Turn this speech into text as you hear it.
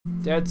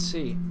Dead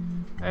Sea.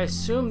 I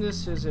assume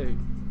this is a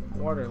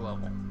water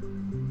level.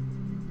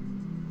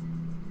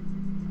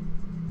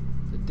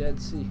 The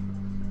Dead Sea.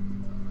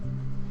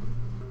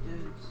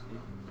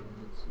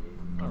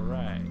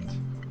 Alright.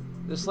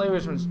 This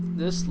level's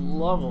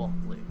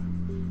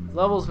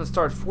been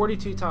started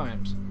 42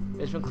 times.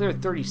 It's been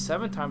cleared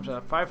 37 times out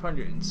of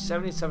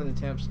 577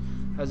 attempts.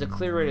 Has a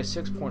clear rate of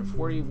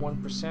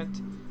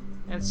 6.41%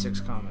 and 6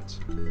 comments.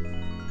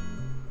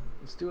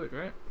 Let's do it,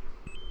 right?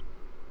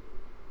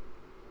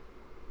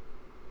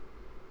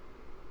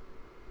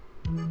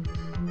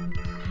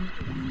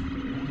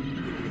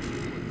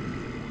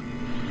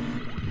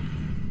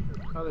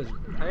 Oh, there's.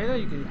 I didn't know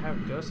you could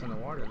have ghosts in the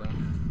water, though.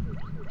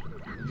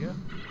 Did you?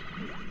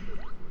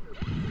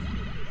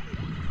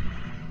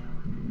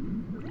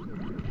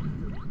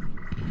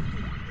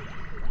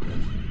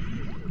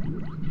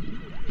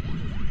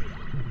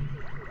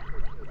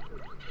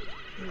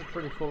 This is a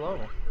pretty cool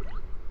level.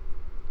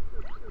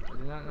 I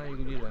did not know you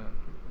could do that.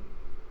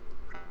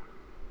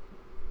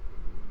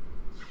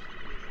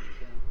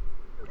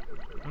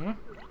 Hmm?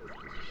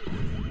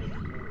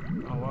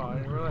 Oh wow, I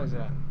didn't realize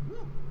that.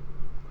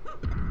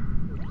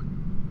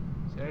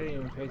 See, I didn't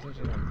even pay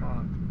attention to that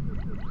clock.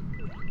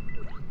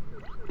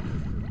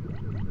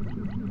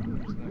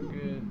 That's not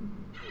good.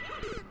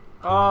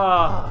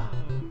 Ah!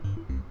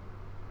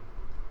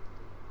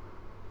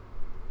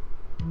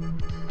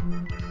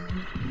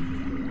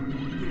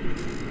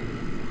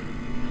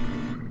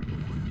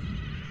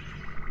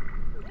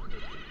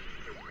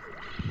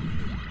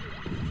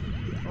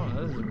 Oh,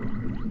 this is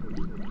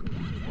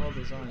well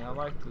designed. I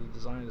like the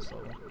design of this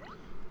level.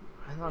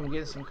 I know I'm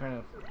getting some kind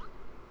of.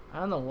 I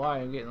don't know why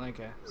I'm getting like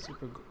a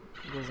super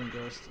ghouls and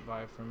ghosts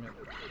vibe from it.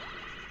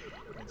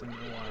 I don't know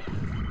why.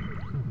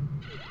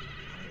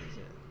 What is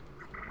it?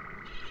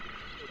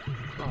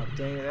 Oh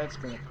dang it! That's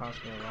gonna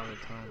cost me a lot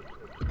of time.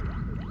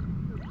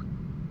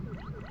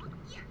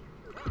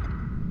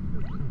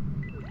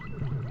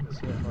 Let's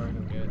see how far I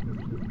can get.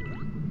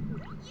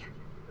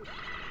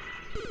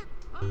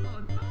 Oh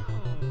no!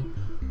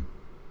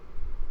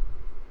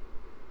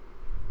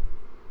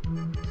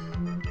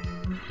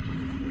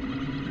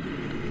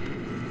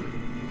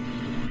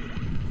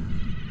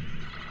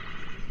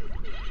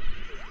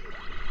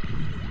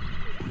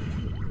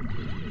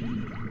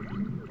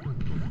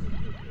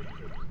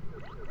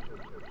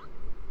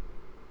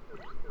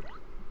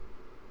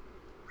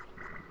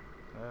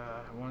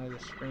 I wanted the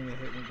spring to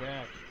hit me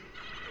back.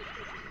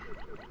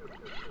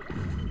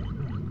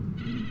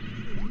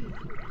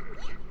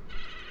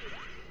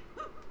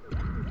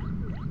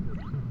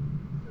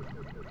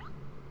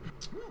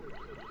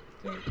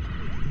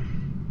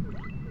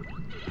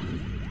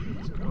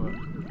 Let's go up.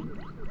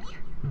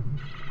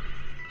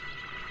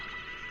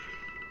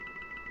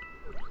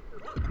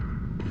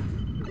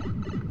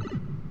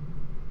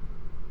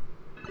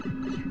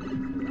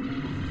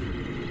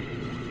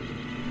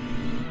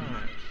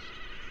 Nice.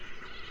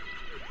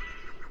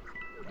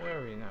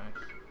 Very nice.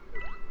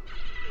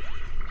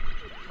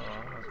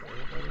 Oh, that's where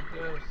everybody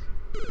goes.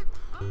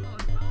 Oh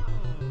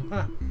no!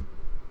 Huh.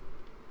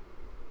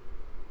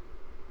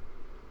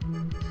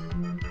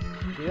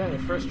 You got your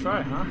first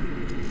try, huh?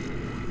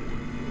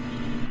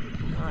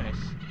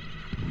 Nice.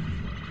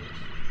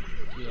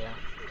 Yeah.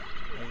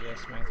 I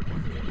guess math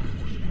won't be my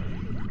first try.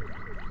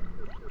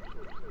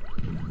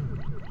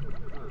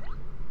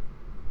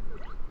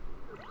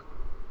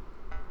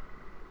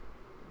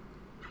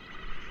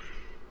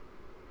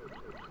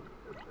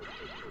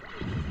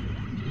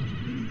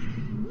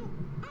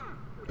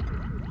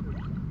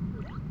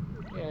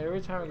 Yeah,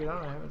 every time I get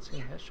on, I haven't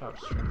seen Headshot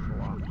stream for a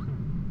while.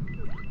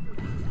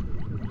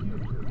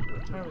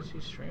 What time is he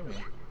streaming?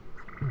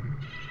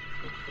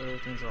 Hope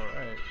everything's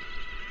alright.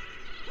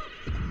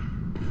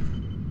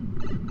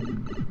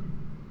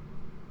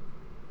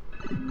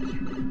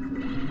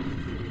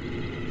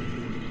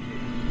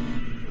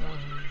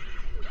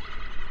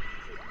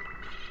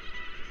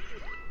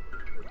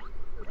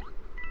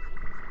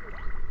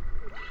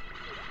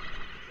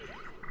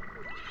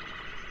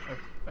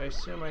 I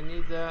assume I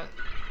need that.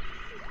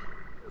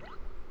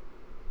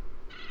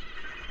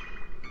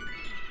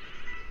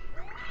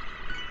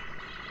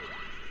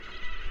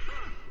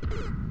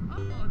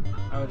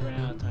 I was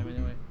running out of time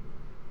anyway.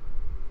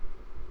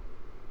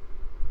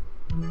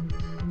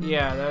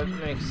 Yeah, that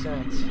makes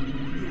sense.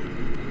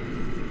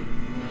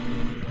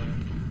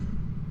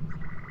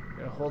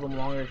 Gotta hold them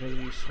longer because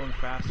you swim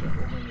faster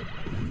holding it.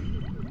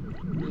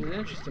 It's an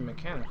interesting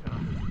mechanic, huh?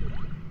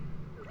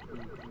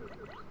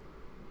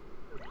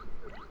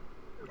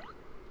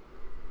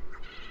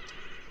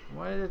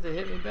 Why did they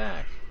hit me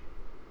back?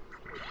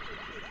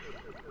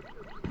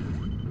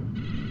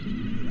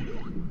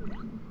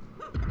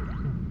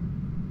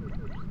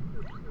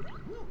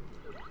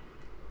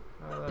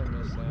 How did I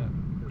miss that?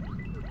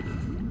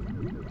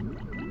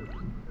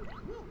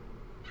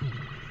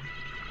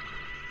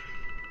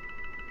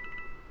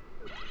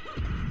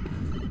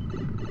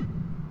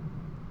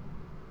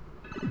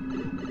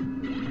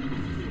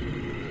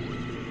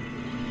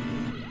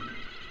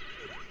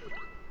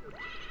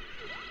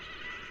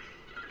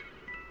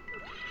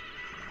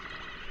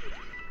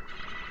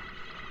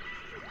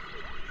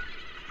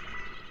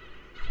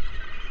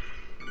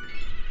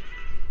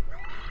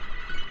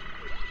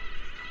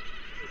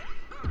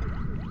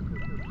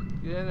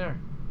 Get in there.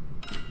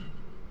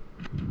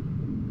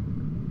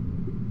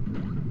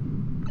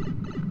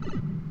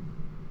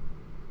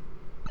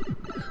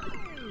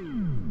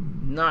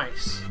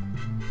 Nice.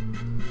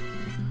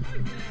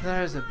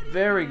 That is a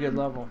very good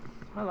level.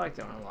 I like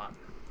that one a lot.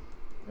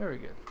 Very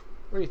good.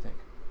 What do you think?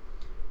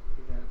 I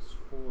think that's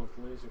full of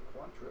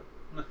lasercuatro.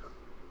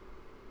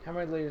 How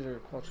many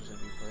lasercuatros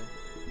have you played?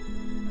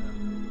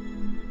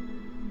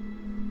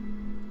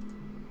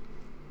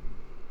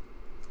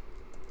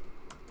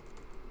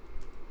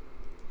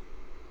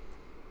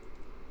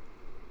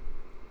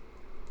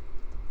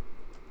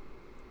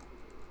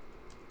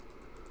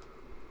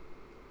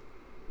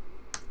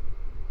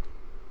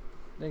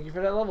 Thank you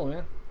for that level,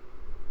 man.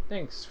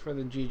 Thanks for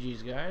the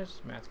GGs, guys.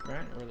 Math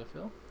Grant or the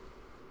Phil.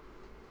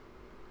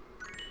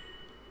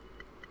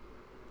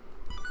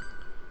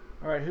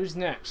 Alright, who's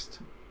next?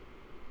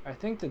 I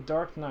think the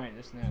Dark Knight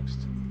is next.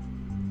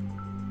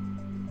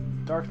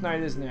 Dark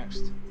Knight is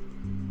next.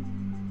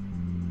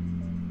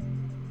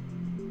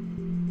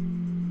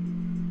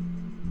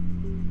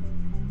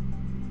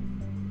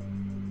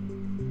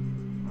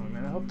 Oh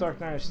man, I hope Dark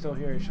Knight is still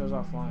here. He shows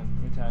offline.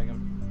 Let me tag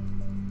him.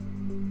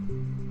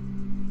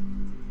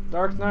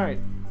 Dark Knight.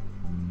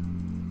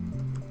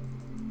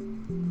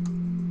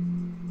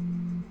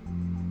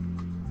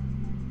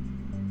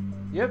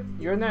 Yep,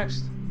 you're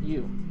next.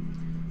 You.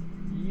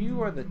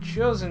 You are the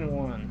chosen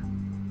one.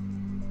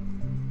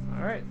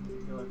 Alright.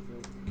 You'll have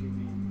to keep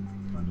me in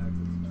contact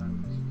with the time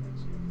because you can't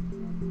see it.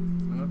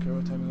 I don't care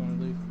what time you want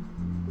to leave.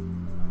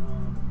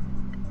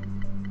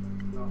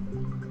 No.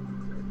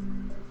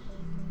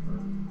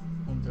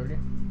 1:30?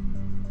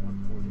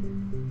 1:40.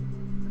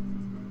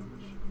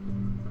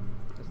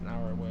 That's an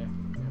hour away.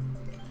 Yeah.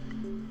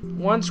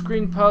 One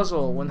screen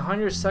puzzle,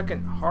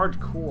 100-second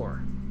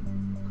hardcore.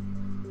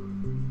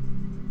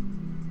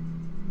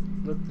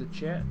 Look at the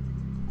chat.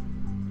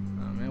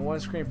 Oh man, one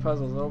screen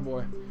puzzles, oh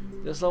boy.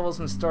 This level's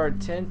been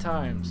started 10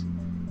 times.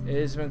 It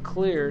has been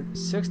cleared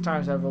 6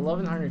 times out of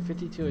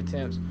 1,152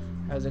 attempts.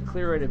 Has a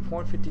clear rate of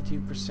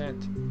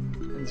 0.52%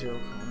 and 0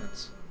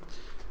 comments.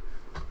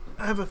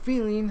 I have a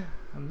feeling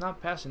I'm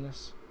not passing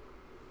this.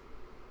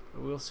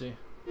 But we'll see.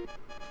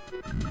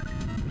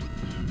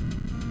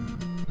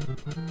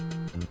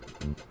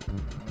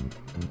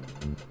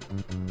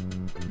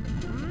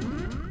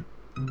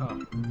 Oh, I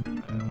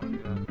don't want to do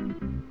that.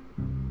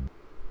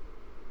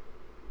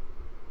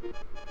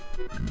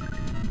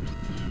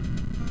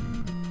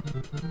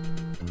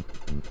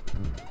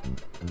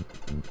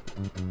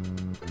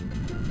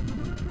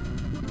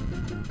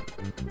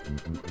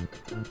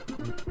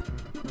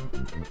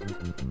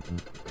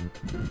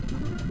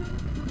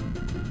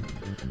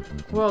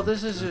 Well,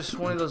 this is just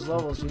one of those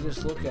levels you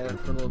just look at it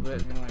for a little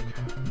bit and you're like,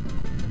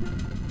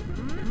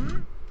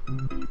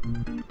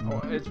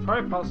 oh, it's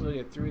probably possible to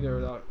get through there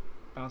without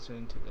bouncing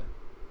into the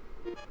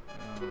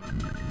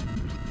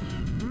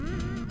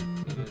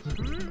it is.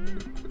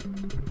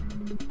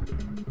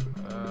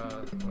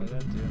 What did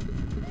that do?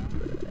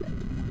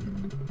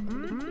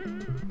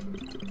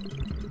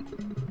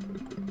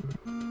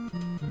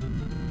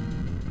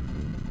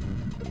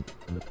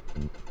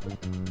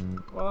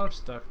 Well, I'm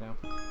stuck now.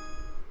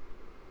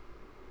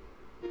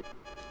 Did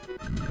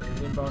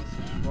I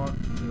walk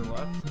to the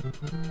left?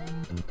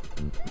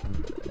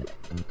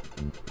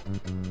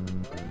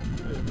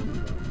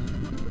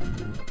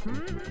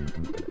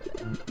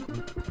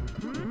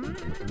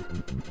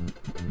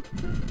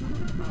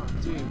 Oh,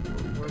 dude,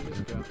 where'd this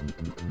go?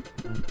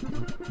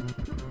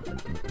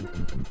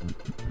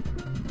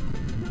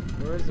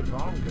 Where does the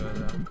bomb go,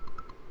 though?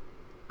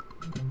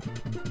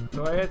 Do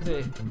I have to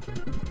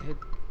hit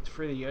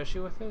free the Yoshi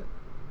with it?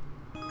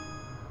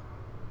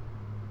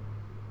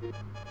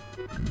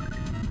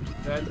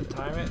 Do I have to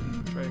time it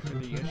and try to free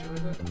the Yoshi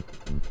with it?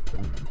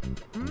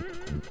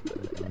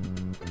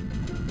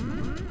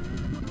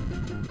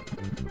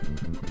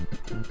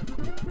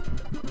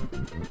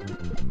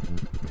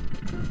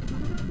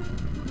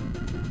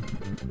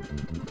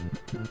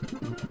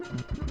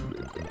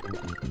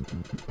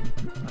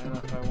 I don't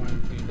know if I wanted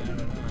to do that or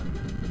not.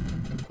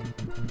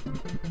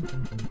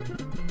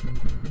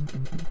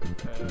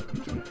 I'm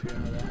trying to figure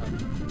out how that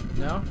happened.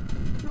 No?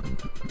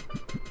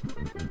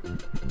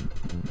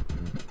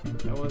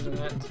 That wasn't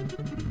it.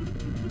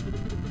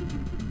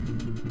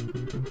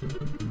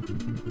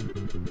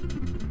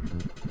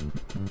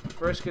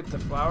 First get the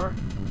flower.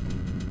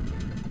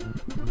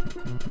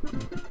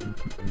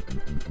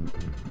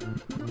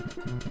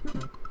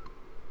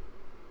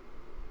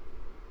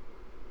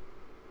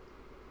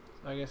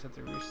 So I guess I have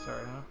to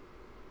restart, huh?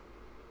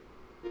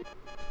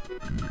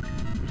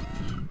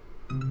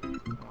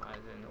 Oh, that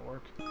didn't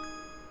work.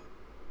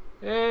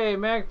 Hey,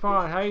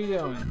 Magpon, how you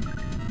doing?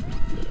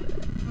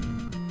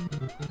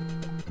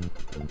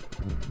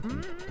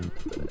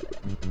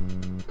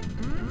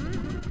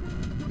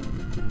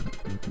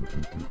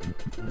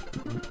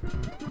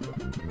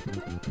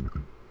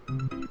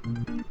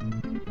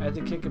 I had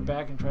to kick it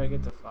back and try to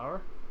get the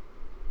flower.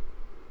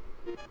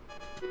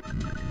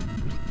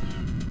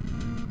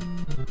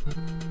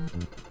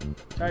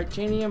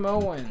 Titanium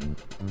Owen.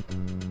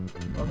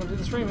 Welcome to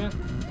the stream, man.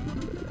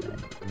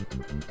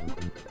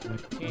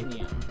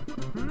 Titanium.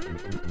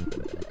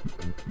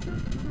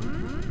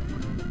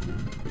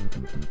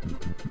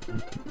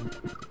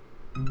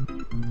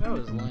 That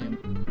was lame.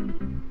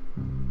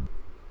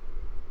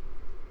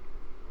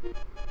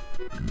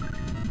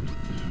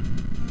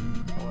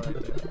 Oh, what I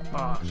did.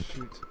 Oh,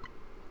 shoot.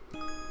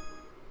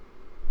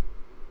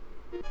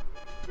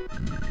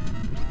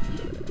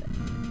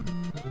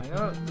 I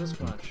know this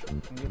much. I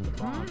can get the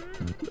bomb.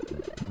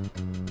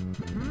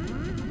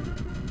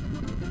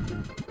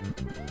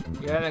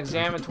 You got an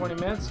exam in 20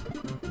 minutes?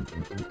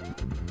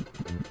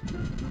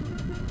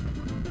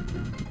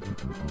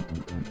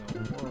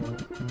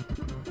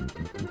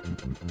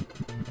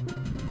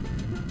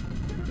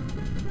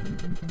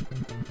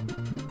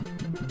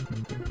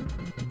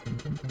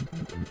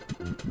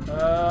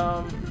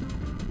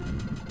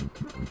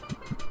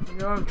 You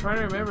know, I'm trying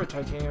to remember,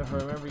 Titanium, if I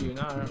remember you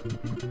not.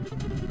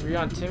 Were you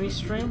on Timmy's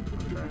stream?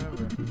 I'm trying to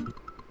remember.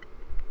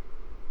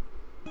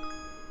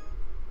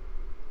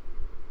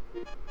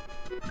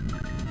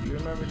 Do you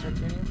remember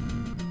Titanium?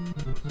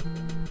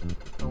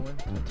 Owen?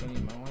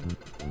 Titanium Owen?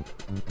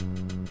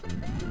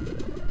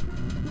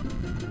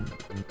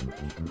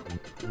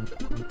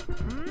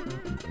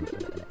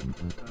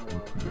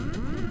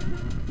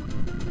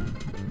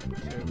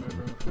 I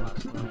remember him from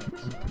last night.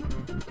 So.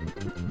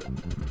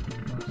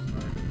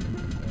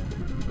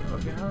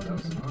 Okay, how's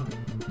this on?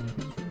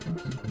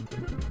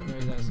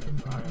 Maybe that's a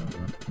fire.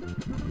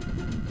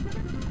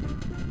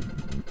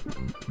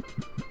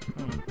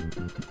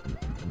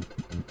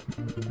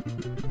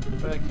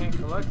 But I can't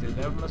collect it.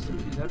 That must have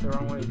been, is that the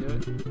wrong way to do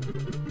it?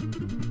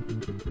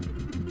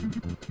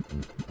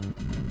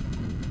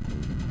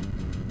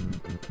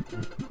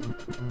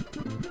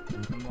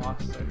 I'm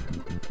lost there.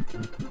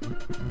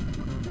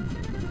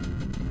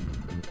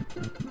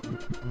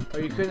 Oh,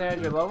 you couldn't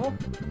add your level?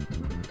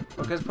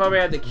 Because probably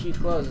had the key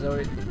closed.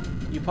 So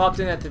you popped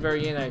in at the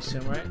very end, I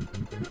assume, right?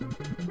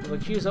 Well, the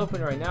queue's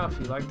open right now if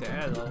you'd like to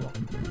add a level.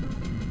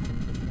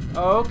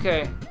 Oh,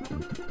 okay.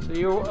 So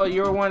you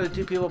were one of the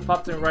two people who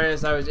popped in right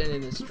as I was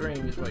ending the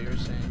stream, is what you're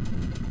saying.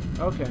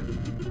 Okay.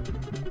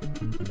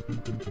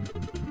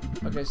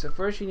 Okay, so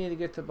first you need to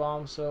get the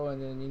bomb so,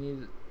 and then you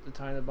need the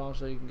tiny bomb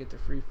so you can get the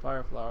free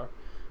fire flower.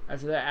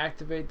 After that,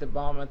 activate the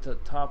bomb at the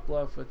top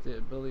left with the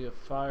ability of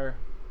fire.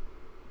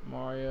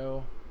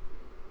 Mario.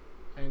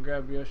 And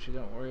grab Yoshi.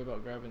 Don't worry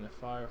about grabbing the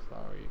fire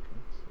flower. You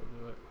can still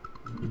do it.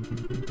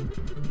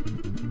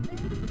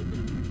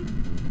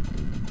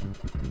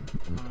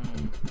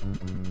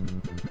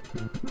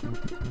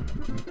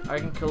 I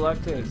can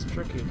collect it. It's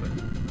tricky, but I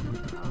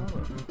don't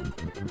know.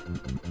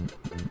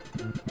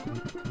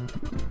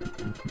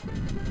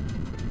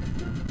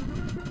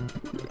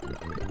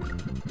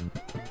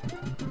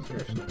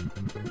 Seriously.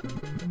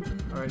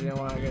 Alright, you know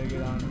what? I gotta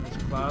get on this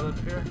cloud up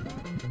here.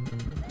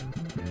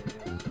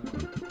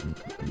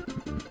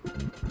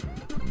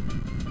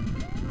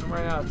 I'm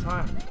running out of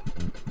time.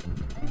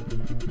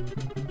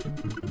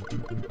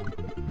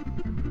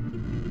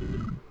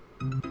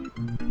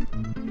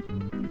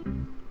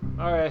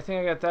 Alright, I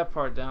think I got that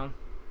part down.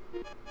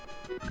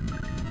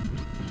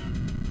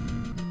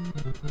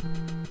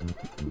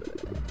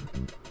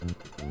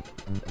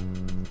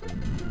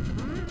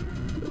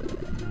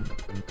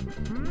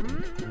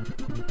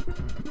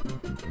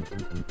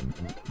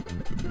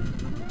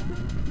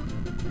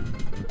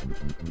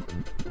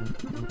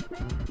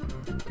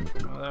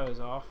 Oh, that was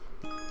off.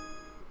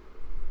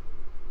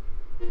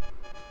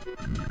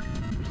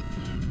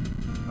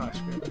 Oh, I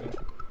screwed it.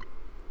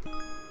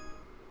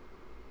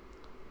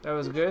 That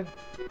was good.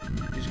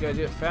 You just gotta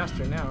do it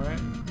faster now,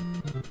 right?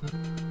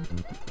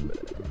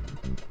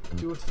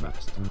 Do it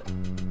faster.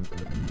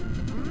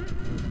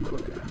 Move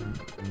quicker.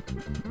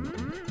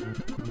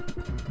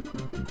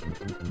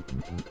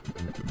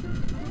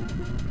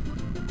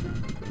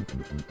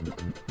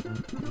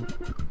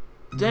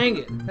 Dang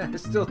it!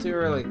 It's still too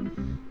early.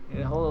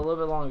 And hold it a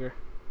little bit longer.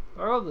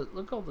 Oh,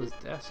 look at all this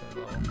deaths in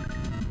the level.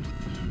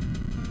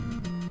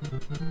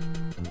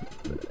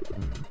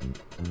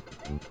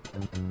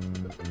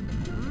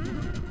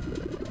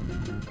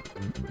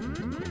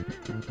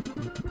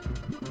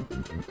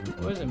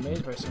 I was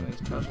amazed by some of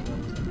these puzzle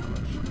levels and how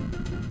much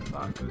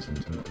thought goes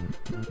into it.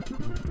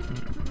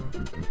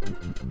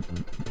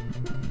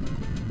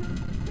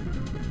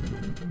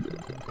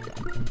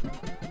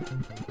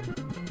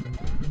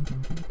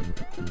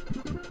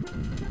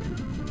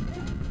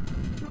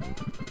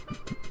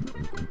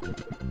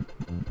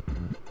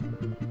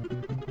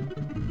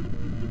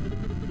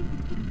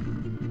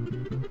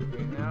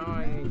 Okay, now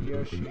I need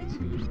Yoshi to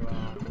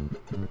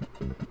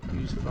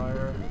use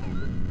fire.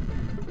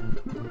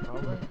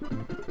 Probably.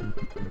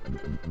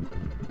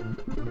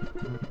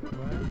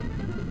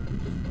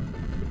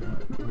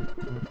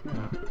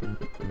 Yeah.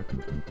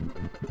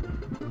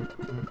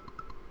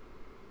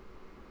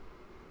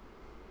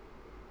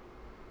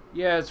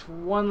 Yeah, it's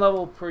one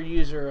level per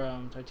user,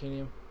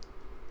 Titanium.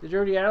 Did you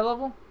already add a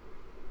level?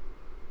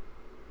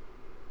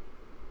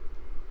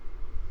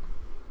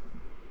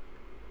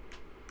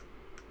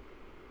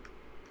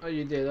 Oh,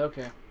 you did.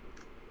 Okay.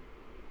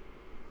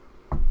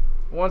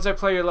 Once I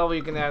play your level,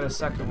 you can add a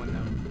second one now.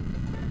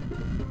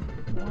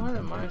 What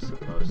am I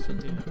supposed to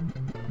do?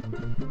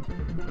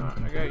 Oh,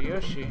 I got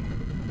Yoshi.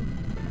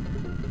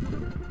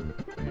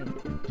 I'm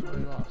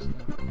totally lost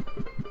now.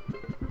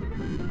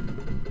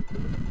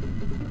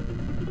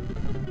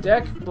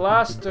 Deck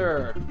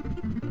Blaster!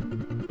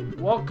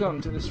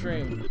 Welcome to the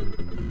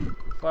stream.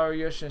 Flower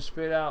Yoshi and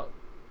spit out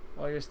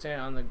while you're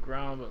standing on the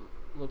ground, but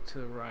look to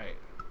the right.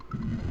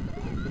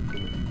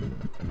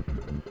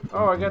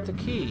 Oh, I got the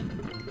key.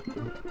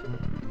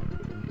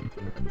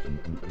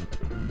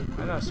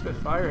 I know, spit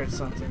fire at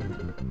something.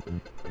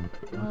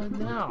 What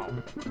now?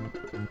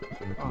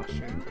 Oh,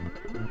 shit.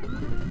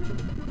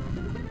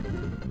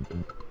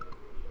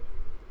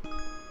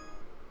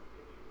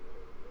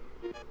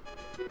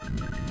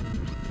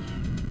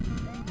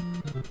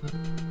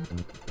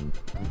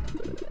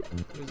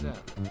 Who's that?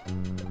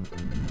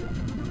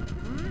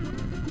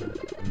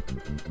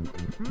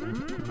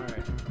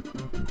 Alright.